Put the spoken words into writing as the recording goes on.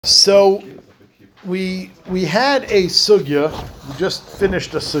So we had a sugya. We just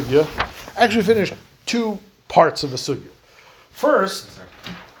finished a sugya. Actually, finished two parts of a sugya. First,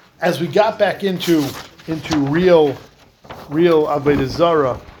 as we got back into real Avodah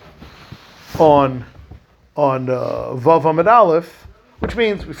Zarah on Vav Amud Aleph, which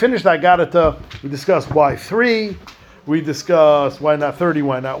means we finished Agadata. We discussed why 3. We discussed why not 30,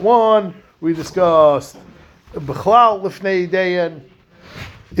 why not 1. We discussed B'chlal Lifnei Dayan.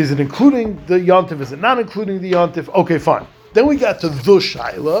 Is it including the Yontif? Is it not including the Yontif? Okay, fine. Then we got to the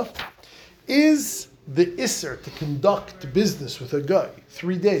Shaila. Is the Isser to conduct business with a guy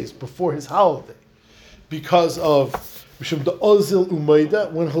 3 days before his holiday because of Mishum da Ozil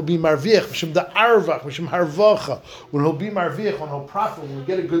Umayda, when he'll be Marviach, Mishum da Arvach, Mishum Harvacha, when he'll be Marviach, when he'll profit, when he'll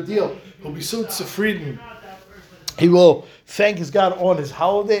get a good deal, he'll be so tzefriden. He will thank his God on his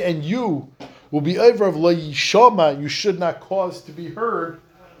holiday, and you will be over of Lo Yishama, you should not cause to be heard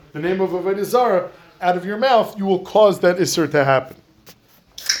the name of Avodah Zarah out of your mouth, you will cause that Isser to happen.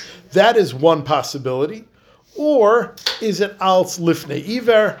 That is one possibility. Or is it Als Lifnei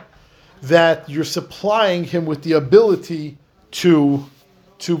Iver, that you're supplying him with the ability to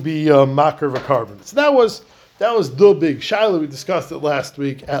be Makar V'Karban. So that was the big Shaila. We discussed it last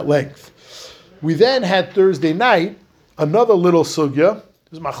week at length. We then had Thursday night another little sugya.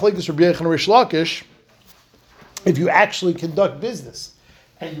 It was Machlekes Rabbi Yochanan Rish Lakish. If you actually conduct business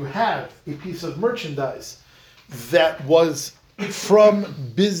and you have a piece of merchandise that was from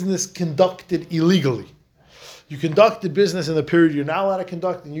business conducted illegally. You conducted business in the period you're not allowed to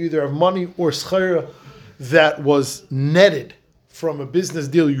conduct, and you either have money or schera that was netted from a business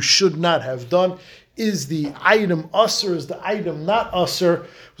deal you should not have done. Is the item usher? Is the item not usher?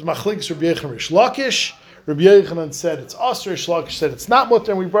 It was Machlekes Rabbi Yochanan Rish Lakish. Rabbi Yochanan said it's usher, Rish Lakish said it's not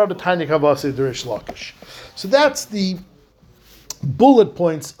mutter, and we brought a tiny kavase to Rish Lakish. So that's the bullet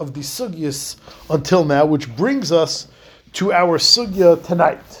points of the sugyas until now, which brings us to our sugya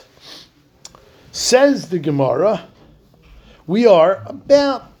tonight. Says the Gemara, we are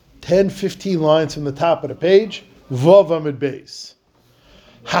about 10-15 lines from the top of the page, Vav Amud Beis.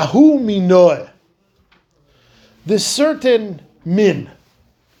 Hahu minoeh. This certain min.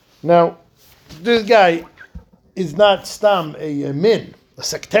 Now, this guy is not stam a min, a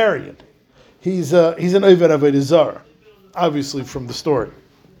sectarian. He's an Oved Avodah Zarah, obviously from the story.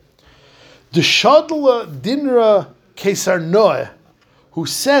 The Shadla Dinra Kesar Noah, who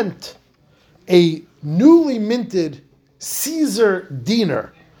sent a newly minted Caesar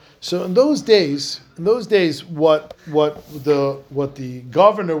dinar. So in those days, what the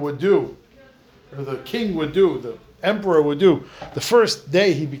governor would do, or the king would do, the emperor would do, the first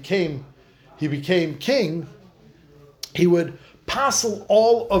day he became king, he would passel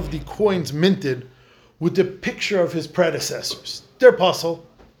all of the coins minted with the picture of his predecessors. They're passel.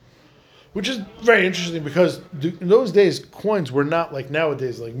 Which is very interesting because in those days, coins were not like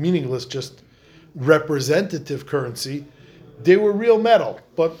nowadays, like meaningless, just representative currency. They were real metal,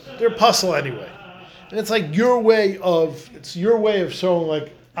 but they're puzzle anyway. And it's like your way of showing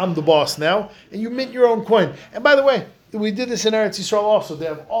like, I'm the boss now, and you mint your own coin. And by the way, we did this in Eretz Yisrael also. They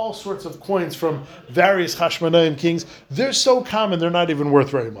have all sorts of coins from various Hashmonaim kings. They're so common, they're not even worth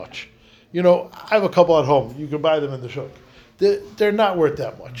very much. You know, I have a couple at home. You can buy them in the shuk. They're not worth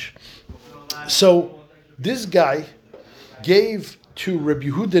that much. So this guy gave to Rabbi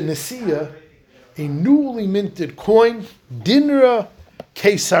Yehuda Nesiya a newly minted coin, Dinra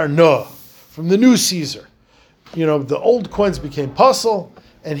Kesar Noah, from the new Caesar. You know, the old coins became puzzle,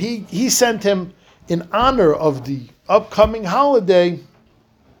 and he sent him in honor of the upcoming holiday.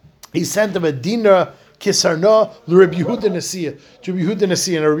 He sent him a Dinra Kesar Noah, Rabbi Yehuda Nesiya, to Rabbi Yehuda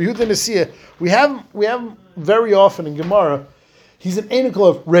Nesiya. And Rabbi Yehuda Nesiya, we have very often in Gemara. He's an anical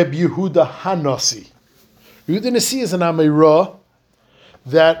of Reb Yehuda Hanasi. Yehuda Nasi is an Ameirah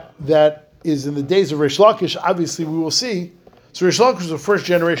that is in the days of Rish Lakish. Obviously, we will see. So Rish Lakish was the first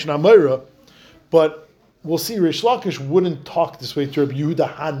generation Ameirah, but we'll see Rish Lakish wouldn't talk this way to Reb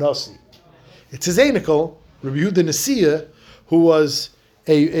Yehuda Hanasi. It's his anical, Reb Yehuda Nasiya, who was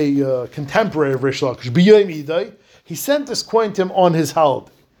a contemporary of Rish Lakish. B'yom Idai, he sent this coin to him on his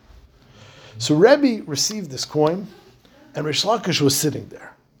holiday. So Rebbe received this coin, and Rish Lakish was sitting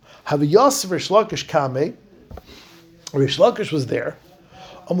there. Haviyas Rish Lakish Kame. Rish Lakish was there.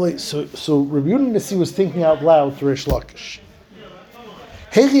 I'm like, so Rabbi Yehuda Nasi was thinking out loud to Rish Lakish.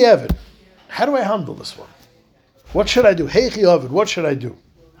 Heichi Evid, how do I handle this one? What should I do? Heichi Evid, what should I do?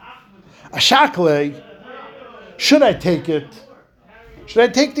 Ashakle, should I take it? Should I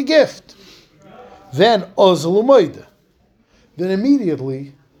take the gift? Then Ozil Umayda. Then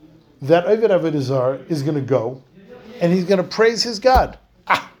immediately that Oved Avodah Zarah is going to go and he's going to praise his God.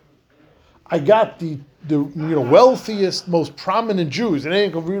 I got the wealthiest, most prominent Jews. It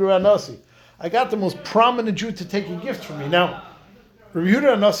ain't Rabbi Yehuda Anasi. I got the most prominent Jew to take a gift from me. Now, Rabbi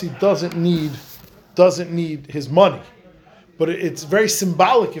Yehuda Anasi doesn't need his money, but it's very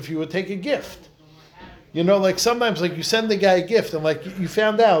symbolic if you would take a gift. Like sometimes, like you send the guy a gift, and like you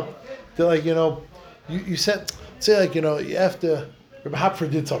found out that, like you sent, say, like you have to. Rabbi Hopfer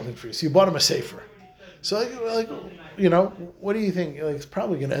did something for you, so you bought him a sefer. So like what do you think? Like it's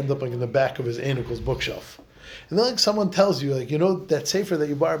probably going to end up like in the back of his Anukel's bookshelf. And then like someone tells you, like that sefer that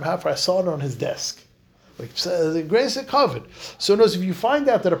you bought Rabbi Hopfer, I saw it on his desk. Like the grace it covered. So notice if you find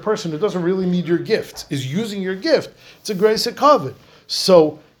out that a person who doesn't really need your gift is using your gift, it's a grace it covered.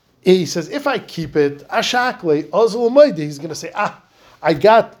 So he says, if I keep it, ashakle, ozul, he's going to say, I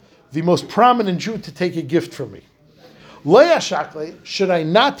got the most prominent Jew to take a gift from me. Lei ashakle, should I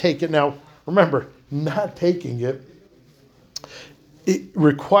not take it? Now, remember, not taking it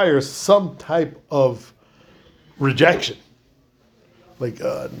requires some type of rejection. Like,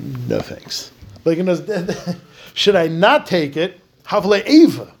 no thanks. Like, should I not take it? Havle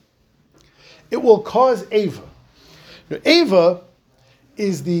Eva. It will cause Eva. Now, Eva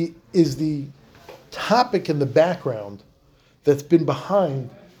is the topic in the background that's been behind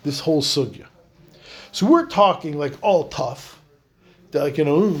this whole sugya. So we're talking like all tough. They're like, we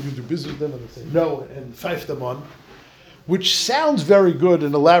can do business with them, and they say no, and fife them on, which sounds very good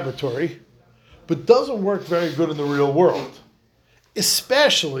in a laboratory, but doesn't work very good in the real world,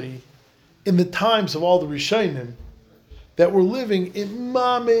 especially in the times of all the Rishonim that were living in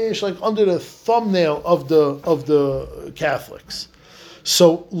mamish, like under the thumbnail of the Catholics.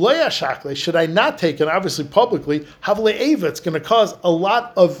 So Leah Shakle, should I not take it, obviously publicly, Havle Eva, it's going to cause a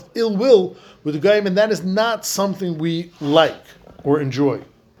lot of ill will with the Goyim, and that is not something we like or enjoy.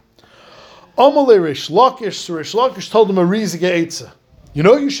 Amalei Rish Lakish, so Rish Lakish told him a rizige etza. You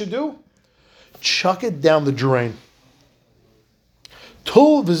know what you should do? Chuck it down the drain.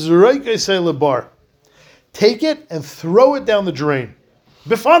 Tul v'zureike lebar. Take it and throw it down the drain.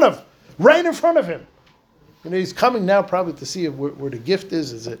 B'fanav, right in front of him. He's coming now probably to see where the gift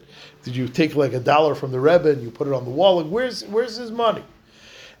is. Did you take like $1 from the Rebbe and you put it on the wall? Like, where's his money?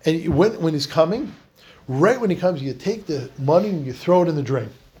 And when he's coming, right when he comes, you take the money and you throw it in the drain.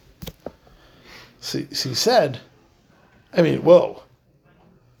 So he said, whoa.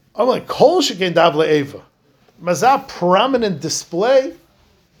 I'm like, Kol Sheken Davle Eva. Mazah prominent display,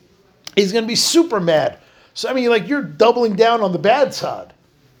 he's going to be super mad. So, you're doubling down on the bad side.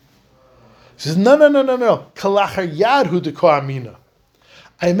 He says, no. Kalachar yadhu de ko'amina.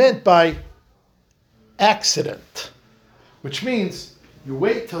 I meant by accident, which means you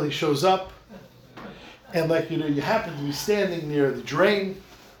wait till he shows up, and you happen to be standing near the drain,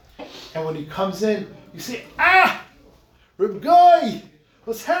 and when he comes in, you say, Reb Goy,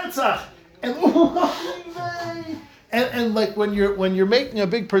 what's Herzach? And like when you're making a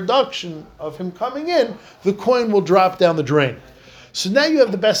big production of him coming in, the coin will drop down the drain. So now you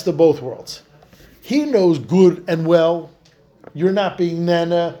have the best of both worlds. He knows good and well you're not being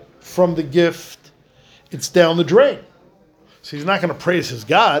nana from the gift. It's down the drain. So he's not going to praise his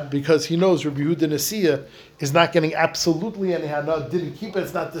God because he knows Rabbi Yehuda Nasiya is not getting absolutely any hana, didn't keep it,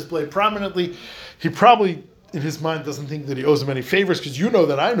 it's not displayed prominently. He probably, in his mind, doesn't think that he owes him any favors because you know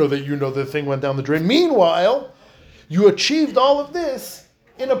that I know that you know the thing went down the drain. Meanwhile, you achieved all of this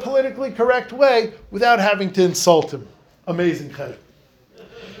in a politically correct way without having to insult him. Amazing chayv.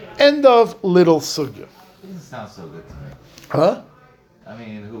 End of little sugya. Doesn't sound so good to me. Huh?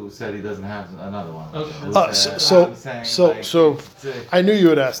 Who said he doesn't have another one? Okay. So I knew you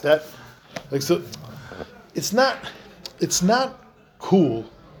would ask that. It's not cool.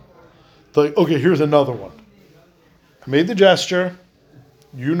 Okay, here's another one. I made the gesture.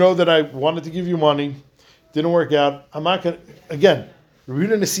 You know that I wanted to give you money. Didn't work out. I'm not going to... Again, Rabbi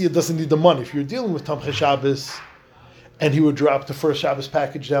Yehuda Nasiya doesn't need the money. If you're dealing with Tamchei Shabbos and he would drop the first Shabbos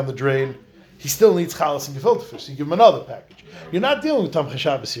package down the drain, he still needs chalas and gefilte fish. So you give him another package. You're not dealing with Tamchei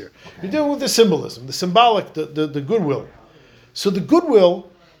Shabbos here. You're dealing with the symbolism, the symbolic, the goodwill. So the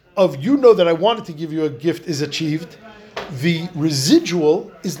goodwill of you know that I wanted to give you a gift is achieved. The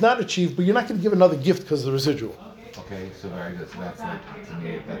residual is not achieved, but you're not going to give another gift because of the residual. Okay, so very good. So that's to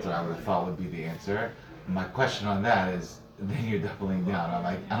me, that's what I would have thought would be the answer. My question on that is, then you're doubling down. I'm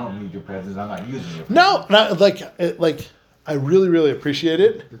like, I don't need your presents. I'm not using your presents. No, I really, really appreciate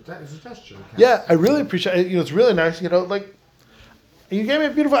it. It's a gesture. Yeah, I really appreciate it. It's really nice. You gave me a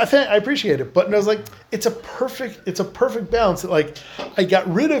beautiful. I appreciate it, but it's a perfect balance. I got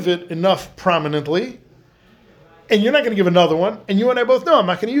rid of it enough prominently, and you're not going to give another one, and you and I both know I'm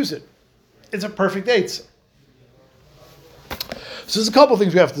not going to use it. It's a perfect eight. So there's a couple of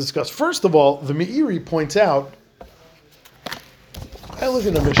things we have to discuss. First of all, the Meiri points out, I look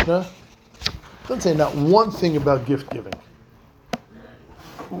in the Mishnah, it doesn't say not one thing about gift giving.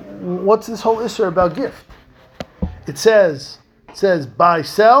 What's this whole issue about gift? It says buy,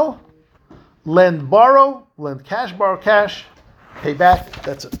 sell, lend, borrow, lend cash, borrow cash, pay back.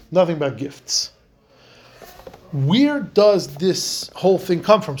 That's it. Nothing about gifts. Where does this whole thing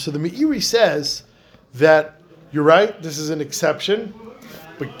come from? So the Meiri says that you're right, this is an exception,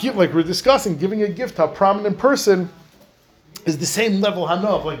 but like we're discussing, giving a gift to a prominent person is the same level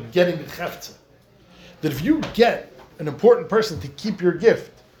of like getting a chefza. That if you get an important person to keep your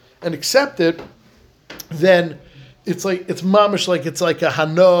gift and accept it, then it's mamish, like it's like a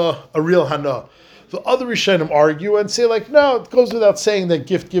hana, a real hana. The other Rishonim argue and say like, no, it goes without saying that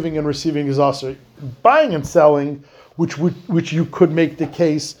gift giving and receiving is also buying and selling, which you could make the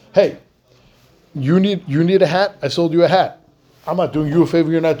case, hey, you need a hat, I sold you a hat. I'm not doing you a favor,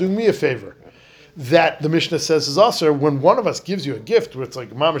 you're not doing me a favor. That the Mishnah says is also when one of us gives you a gift, where it's like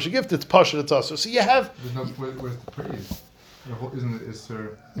mamish a gift, it's pasha, it's also. So you have. There's no where's the praise? Isn't it? Is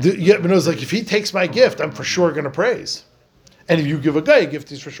there? Yeah, but it's like if he takes my gift, I'm for sure going to praise. And if you give a guy a gift,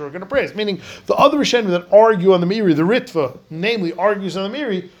 he's for sure going to praise. Meaning the other Rishonim that argue on the Meiri, the Ritva, namely argues on the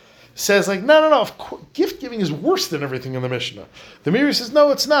Meiri, says like, no, gift giving is worse than everything in the Mishnah. The Meiri says,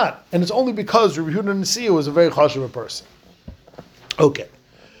 no, it's not. And it's only because Rabbi Yehuda Nasiya was a very chashuv person. Okay.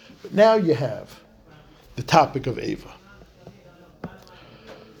 But now you have the topic of Ava.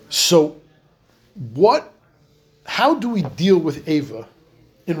 So how do we deal with Ava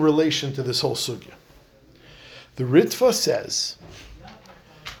in relation to this whole sugya? The Ritva says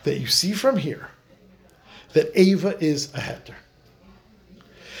that you see from here that Ava is a heter.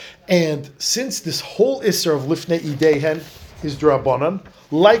 And since this whole Isser of Lifnei Idehen is Drabanan,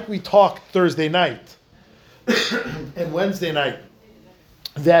 like we talked Thursday night and Wednesday night,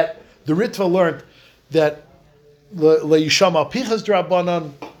 that the Ritva learned that Le'yisham al Pichas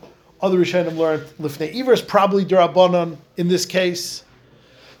Drabanan, other Rishonim learned Lifnei Iver is probably Drabanan in this case.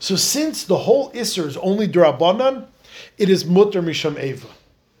 So since the whole Isser is only Drabanan, it is Mutter Misham Eva.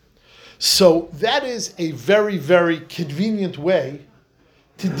 So that is a very, very convenient way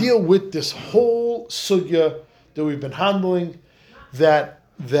to deal with this whole sugya that we've been handling, that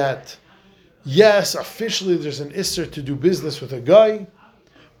yes, officially there's an Isser to do business with a guy,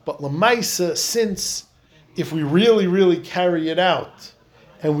 but Lamaisa, since if we really, really carry it out,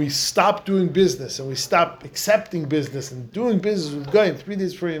 and we stop doing business, and we stop accepting business, and doing business with guy in 3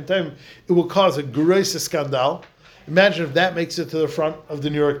 days for him time, it will cause a gross scandal. Imagine if that makes it to the front of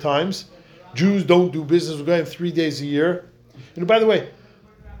the New York Times. Jews don't do business with guy in 3 days a year. And by the way,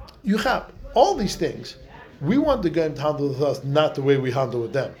 you have all these things. We want the guy to handle with us, not the way we handle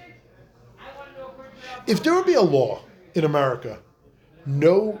with them. If there would be a law in America,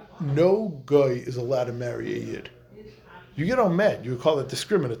 no guy is allowed to marry a yid. You get all mad. You would call it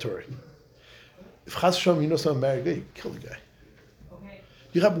discriminatory. If Chas Shalom, you know someone married a guy, you kill the guy.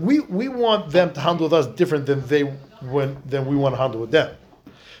 We want them to handle with us different than we want to handle with them.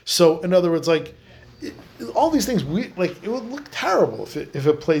 So in other words, like all these things, it would look terrible if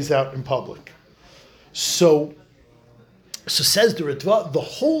it plays out in public. So says the Ritva, the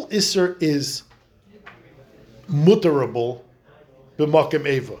whole Isser is mutterable b'makom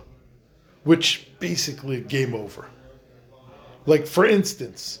Eva, which basically game over. Like for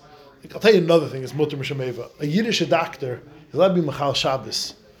instance, I'll tell you another thing. It's mutter misham Eva. A Yiddish doctor is allowed to be machal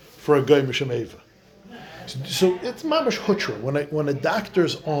Shabbos for a guy misham Eva. So it's mamash hutra when a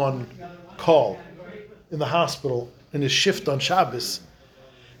doctor's on call in the hospital in his shift on Shabbos.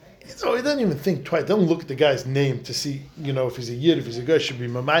 So he doesn't even think twice. Doesn't look at the guy's name to see, if he's a Yid, if he's a guy, should be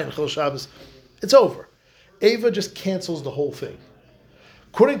Mamayim Chol Shabbos. It's over. Ava just cancels the whole thing.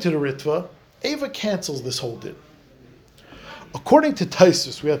 According to the Ritva, Ava cancels this whole din. According to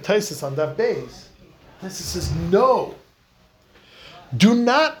Taisus, we had Taisus on that base. Taisus says, no. Do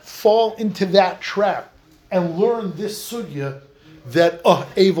not fall into that trap and learn this sugya that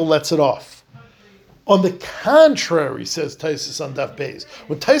Ava lets it off. On the contrary, says Taisus on Daf Beis.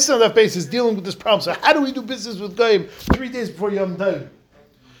 When Taisus on Daf Beis is dealing with this problem, so how do we do business with Goyim 3 days before Yom Tov?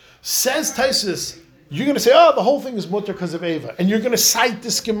 Says Taisus, you're going to say, the whole thing is mutter because of Ava. And you're going to cite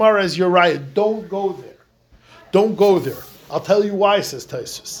this Gemara as Uriah. Don't go there. Don't go there. I'll tell you why, says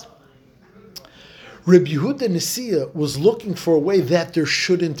Taisus. Rabbi Yehuda Nasiya was looking for a way that there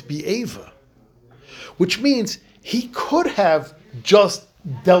shouldn't be Ava. Which means he could have just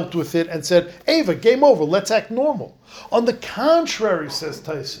dealt with it and said, Ava, game over, let's act normal. On the contrary, says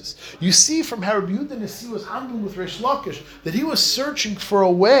Taisus, you see from how Rabbi Yehuda Nasiya was handling with Reish Lakish that he was searching for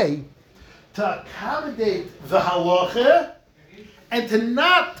a way to accommodate the halacha and to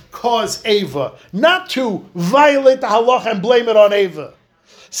not cause Ava, not to violate the halacha and blame it on Ava.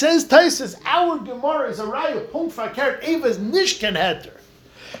 Says Taisus, our Gemara is a raya, punkt fakert, Ava is nishken heter.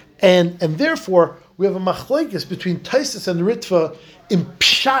 And therefore, we have a machlekes between Taisus and Ritva in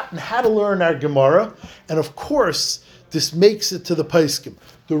pshat and how to learn our Gemara. And of course, this makes it to the Paiskim.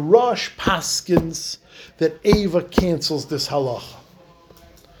 The Rosh paskins that Ava cancels this halacha.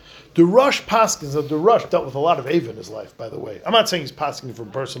 The Rosh paskins, the Rosh dealt with a lot of Ava in his life, by the way. I'm not saying he's pasking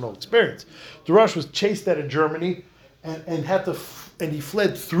from personal experience. The Rosh was chased out of Germany and he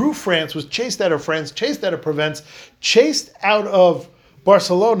fled through France, was chased out of France, chased out of Provence, chased out of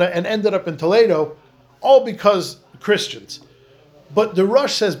Barcelona, and ended up in Toledo, all because Christians. But the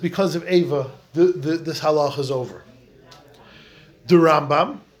Rosh says because of Ava, this halacha is over. The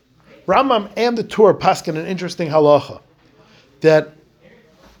Rambam and the Torah paskin an interesting halacha that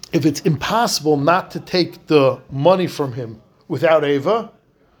if it's impossible not to take the money from him without Ava,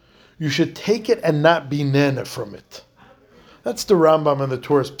 you should take it and not be nene from it. That's the Rambam and the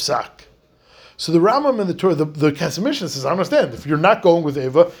Torah's psak. So the Rambam and the Torah, the Kesef Mishnah says, I understand, if you're not going with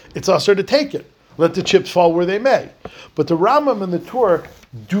Ava, it's usher to take it. Let the chips fall where they may. But the Rambam and the Torah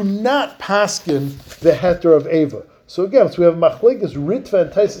do not paskin the heter of Ava. So again, we have machlekes Ritva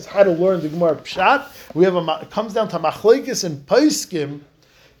and Taisus how to learn the Gemara pshat. We have it comes down to machlekes and Paiskim.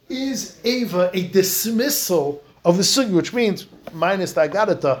 Is Ava a dismissal of the sugya, which means minus the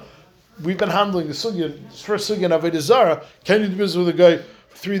agadata? We've been handling the sugya, first sugya in Avodah Zarah. Can you do business with a guy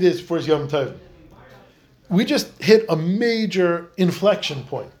 3 days before his Yom Tov? We just hit a major inflection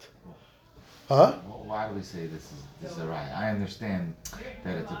point. Huh? Well, why do we say this is a right? I understand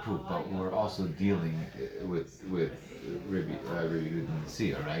that it's a proof, but we're also dealing with Rabbi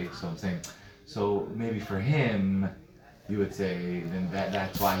Yehuda, right? So I'm saying, so maybe for him, you would say then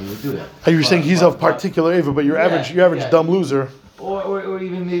that's why he would do that. Are you saying he's of particular Ava, but your average dumb loser? Or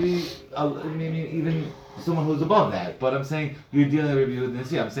even maybe even someone who's above that. But I'm saying you're dealing with Rabbi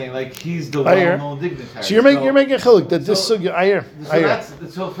Yehuda. I'm saying like he's the well-known dignitary. So you're making a chiluk that this sugya. I hear.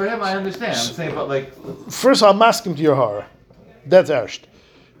 So for him, I understand. I'm saying, but like first, I'll mask him to your horror. That's ersht.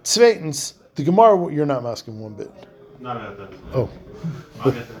 Zweitens, the Gemara, you're not masking one bit. Not that. Oh.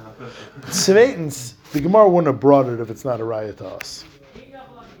 Zweitens, the Gemara wouldn't have brought it if it's not a raya to us.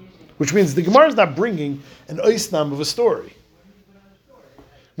 Which means the Gemara is not bringing an oisnam of a story.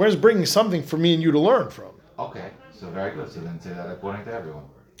 The Gemara is bringing something for me and you to learn from. Okay, so very good. So then say that according to everyone.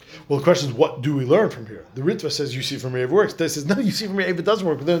 Well, the question is, what do we learn from here? The Ritva says you see from here it works. They says no, you see from here it doesn't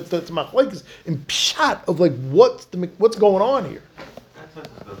work. But then that's machlekes in pshat of like what's going on here. That's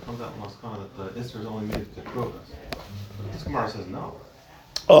that comes out in Maskana that the Isra is only made to Krogas. This Gemara says no.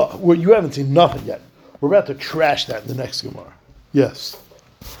 Well, you haven't seen nothing yet. We're about to trash that in the next Gemara. Yes.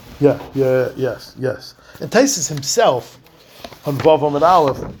 Yes. And Taisus himself on Vav Amud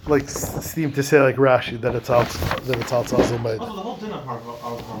Aleph seemed to say like Rashi that it's also made. Also, the whole din of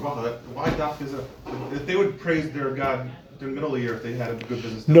Harvacha, why Daf is if they would praise their God in the middle of the year if they had a good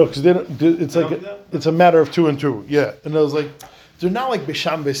business. No, because they don't. It's a matter of 2 and 2. Yeah, and I was like, they're not like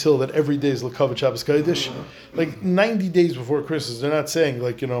Bisham Beis that every day is L'Kavod Shabbos Kodesh. Like 90 days before Christmas, they're not saying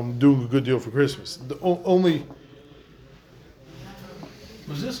like I'm doing a good deal for Christmas. Only.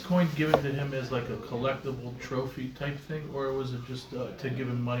 Was this coin given to him as like a collectible trophy type thing, or was it just to give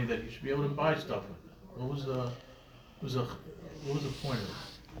him money that he should be able to buy stuff with it? What was the point of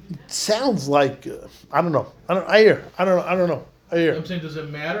it? It sounds like I don't know. I don't know. I'm saying, does it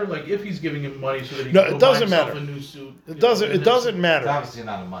matter? Like if he's giving him money so that he No, can it go doesn't buy himself matter. a new suit? It doesn't matter. It's obviously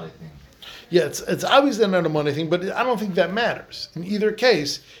not a money thing. Yeah, it's obviously not a money thing, but I don't think that matters. In either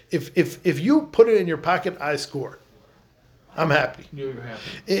case, if you put it in your pocket, I score. I'm happy. You're happy.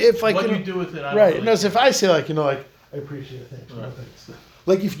 If what do you do with it? I don't Right. really No, so if I say I appreciate it, thanks. Right. Thanks.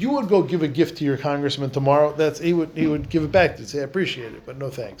 Like if you would go give a gift to your congressman tomorrow, he would give it back to you, say I appreciate it, but no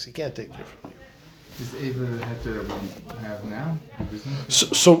thanks. He can't take it from you. Is Ava the heter that we have now?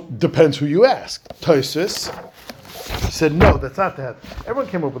 So depends who you ask. Tosis said no, that's not the heter. Everyone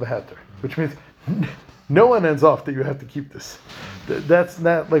came up with a heter, which means no one ends off that you have to keep this. That's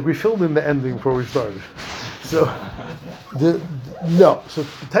not like we filled in the ending before we started. So no. So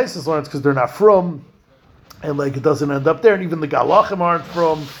Tosis learns because they're not from, and like it doesn't end up there, and even the Galachim aren't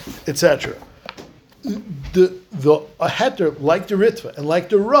from, etc. The a heter like the Ritva and like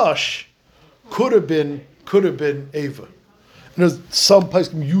the Rush could have been Ava. And there's some places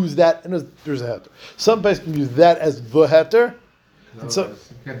can use that, and there's a heter. Some places can use that as the heter. And so, you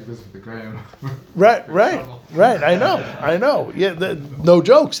can't do this with the Graham. right. I know. Yeah, no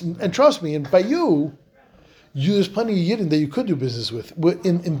jokes. And trust me, and by you, there's plenty of Yidden that you could do business with.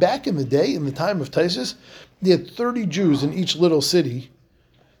 In back in the day, in the time of Taisus, they had 30 Jews in each little city.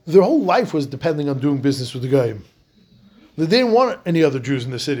 Their whole life was depending on doing business with the Goyim. They didn't want any other Jews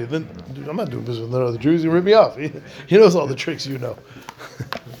in the city. Then I'm not doing business with other Jews. He rip me off. He knows all the tricks you know.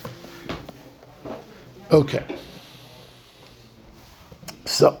 Okay.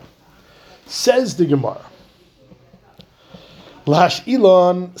 So, says the Gemara. Lash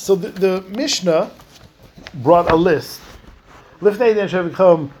Elon. So the Mishnah brought a list. Lifnei den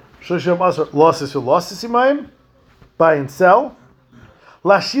shevichom shoshim asar losses v'losses imayim, buy and sell.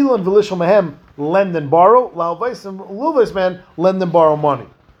 Lash Elon v'lishol mehem, lend and borrow. La'alvais and l'ulvais man, lend and borrow money.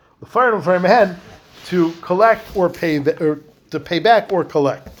 The fire and fire mehen, to collect or pay, or to pay back or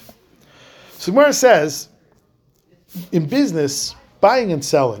collect. So Gemara says, in business, buying and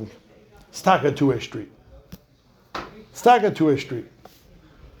selling, it's not a two-way street. It's not a two-way street.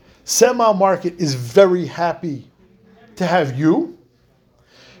 Semi Market is very happy to have you,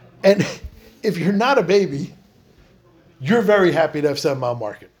 and if you're not a baby, you're very happy to have Semi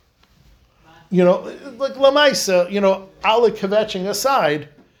Market. You know, like Lamaisa, you know, Allah kvetching aside,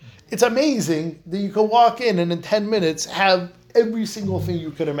 it's amazing that you can walk in and in 10 minutes have every single thing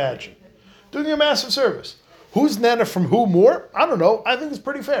you could imagine. Doing a massive service. Who's Nana from who more? I don't know. I think it's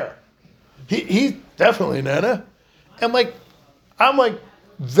pretty fair. He's definitely Nana. And I'm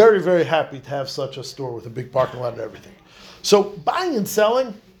very, very happy to have such a store with a big parking lot and everything. So buying and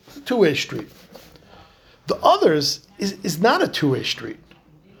selling, it's a two-way street. The others is not a two-way street.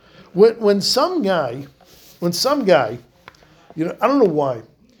 When some guy, you know, I don't know why,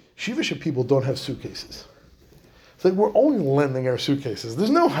 Shivisha people don't have suitcases. It's like we're only lending our suitcases.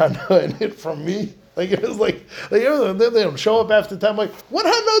 There's no hana in it from me. Like it was like they don't show up after time. Like, what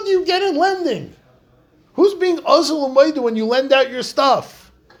hana do you get in lending? Who's being azul and when you lend out your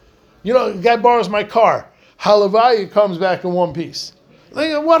stuff? You know, the guy borrows my car. Halavai comes back in one piece.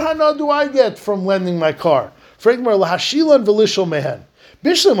 Like, what hana do I get from lending my car? Fragmar lahashilan v'lishol mehen.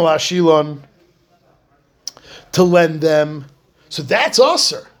 Bishlam lahashilan to lend them. So that's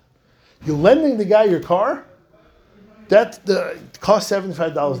usher. You're lending the guy your car. It costs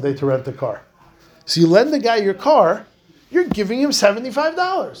 $75 a day to rent the car. So you lend the guy your car, you're giving him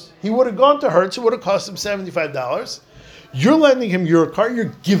 $75. He would have gone to Hertz, it would have cost him $75. You're lending him your car,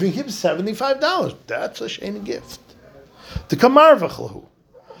 you're giving him $75. That's a shayna gift. The kamar v'chlahu.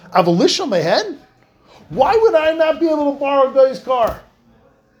 Avalishal mehen? Why would I not be able to borrow a guy's car?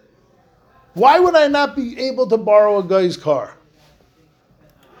 Why would I not be able to borrow a guy's car?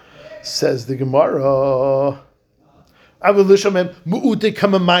 Says the Gemara.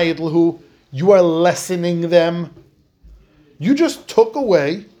 You are lessening them. You just took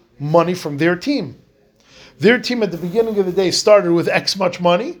away money from their team. Their team at the beginning of the day started with X much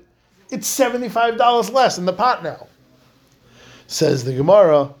money. It's $75 less in the pot now. Says the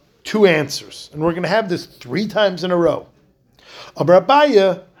Gemara, 2 answers. And we're going to have this 3 times in a row. Amar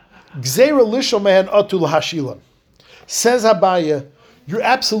Abaya, Gzeira lishol mehen atul hashilan. Says Abaya, you're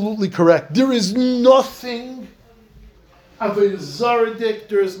absolutely correct. There is nothing Avodah Zardik,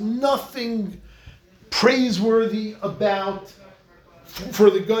 there is nothing praiseworthy about,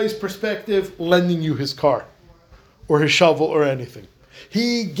 for the guy's perspective, lending you his car or his shovel or anything.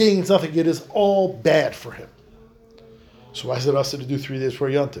 He gains nothing. It is all bad for him. So why is it us to do 3 days for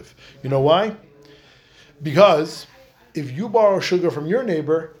Yontif? You know why? Because if you borrow sugar from your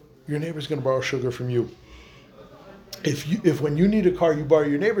neighbor's going to borrow sugar from you. If when you need a car, you borrow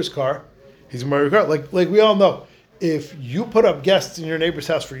your neighbor's car, he's going to borrow your car. Like we all know, if you put up guests in your neighbor's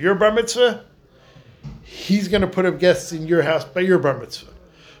house for your bar mitzvah, he's going to put up guests in your house by your bar mitzvah.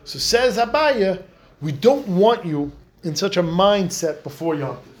 So says Abaya, we don't want you in such a mindset before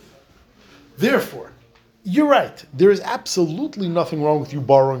Yom Tov. Therefore, you're right. There is absolutely nothing wrong with you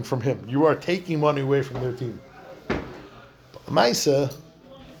borrowing from him. You are taking money away from their team. But Maisa,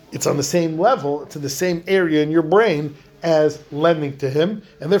 it's on the same level, it's in the same area in your brain as lending to him,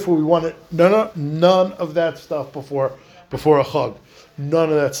 and therefore we want it none of that stuff before a chag. None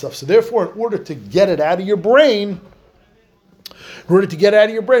of that stuff. So therefore, in order to get it out of your brain,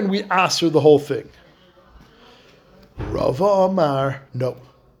 we answer the whole thing. Rava Amar, no.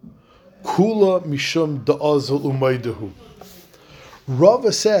 Kula mishum da'azul umaydahu.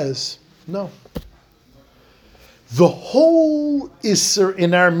 Rava says, no. The whole Isser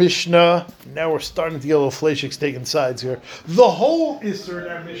in our Mishnah, now we're starting to get a little fleshik taking sides here. The whole Isser in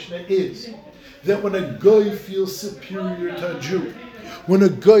our Mishnah is that when a guy feels superior to a Jew, when a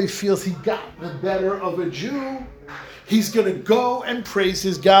guy feels he got the better of a Jew, he's going to go and praise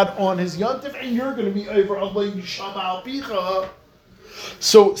his God on his Yontif, and you're going to be over Allah Yishama al Picha.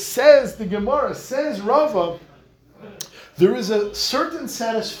 So says the Gemara, says Rava, there is a certain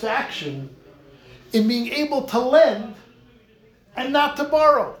satisfaction in being able to lend and not to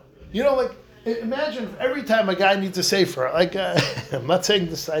borrow. You know, like, imagine if every time a guy needs a safer, like, I'm not saying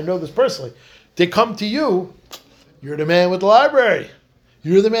this, I know this personally, they come to you, you're the man with the library.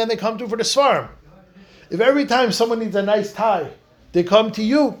 You're the man they come to for the svarm. If every time someone needs a nice tie, they come to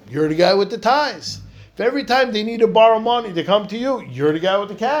you, you're the guy with the ties. If every time they need to borrow money, they come to you, you're the guy with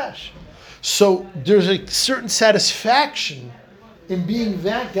the cash. So there's a certain satisfaction in being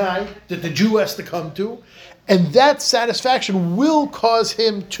that guy that the Jew has to come to, and that satisfaction will cause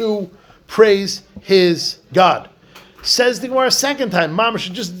him to praise his God. Says the Gemara a second time,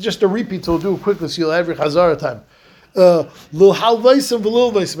 Mamash, just a repeat, so we'll do it quickly so you'll have your Chazara time. Lil halvaisim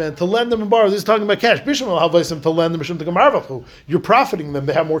v'lil vaisim, to lend them and borrow. This is talking about cash. Bisham lil halvaisim, to lend them, to gamarvachu. You're profiting them,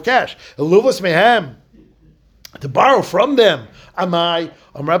 they have more cash. Lil mehem, to borrow from them. Amai,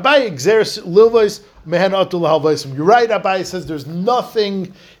 Rabbi, exeris lil vais mehen atul halvaisim. You're right, Abai says there's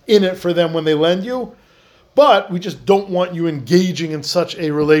nothing in it for them when they lend you, but we just don't want you engaging in such a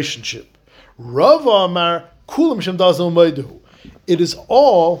relationship. Rav Amar, kulam shem dazal maidu. It is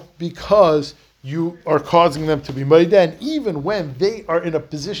all because you are causing them to be maidah, and even when they are in a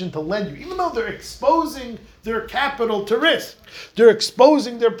position to lend you, even though they're exposing their capital to risk, they're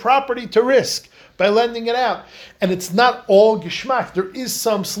exposing their property to risk by lending it out. And it's not all geshmak. There is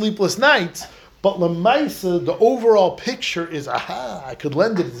some sleepless nights, but lemaisa, the overall picture is, I could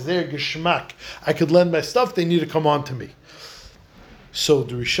lend it, it's their geshmak. I could lend my stuff, they need to come on to me. So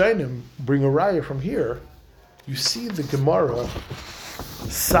the Rishonim bring a raya from here. You see the Gemara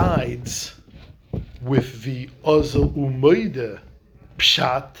sides with the Ozel Umayda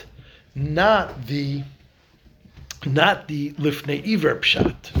Pshat, not the Lifnei Iver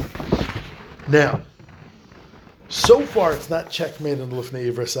Pshat. Now, so far it's not checkmate on the Lifnei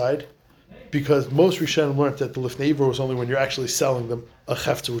Iver side, because most Rishonim learned that the Lifnei Iver was only when you're actually selling them a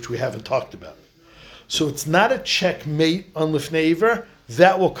chefta, which we haven't talked about. So it's not a checkmate on Lifnei Iver.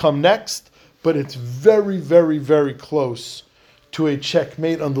 That will come next, but it's very, very, very close to a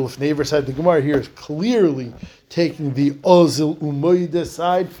checkmate on the Lifnei Iver side. The Gemara here is clearly taking the Ozil Umayda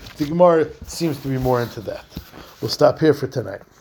side. The Gemara seems to be more into that. We'll stop here for tonight.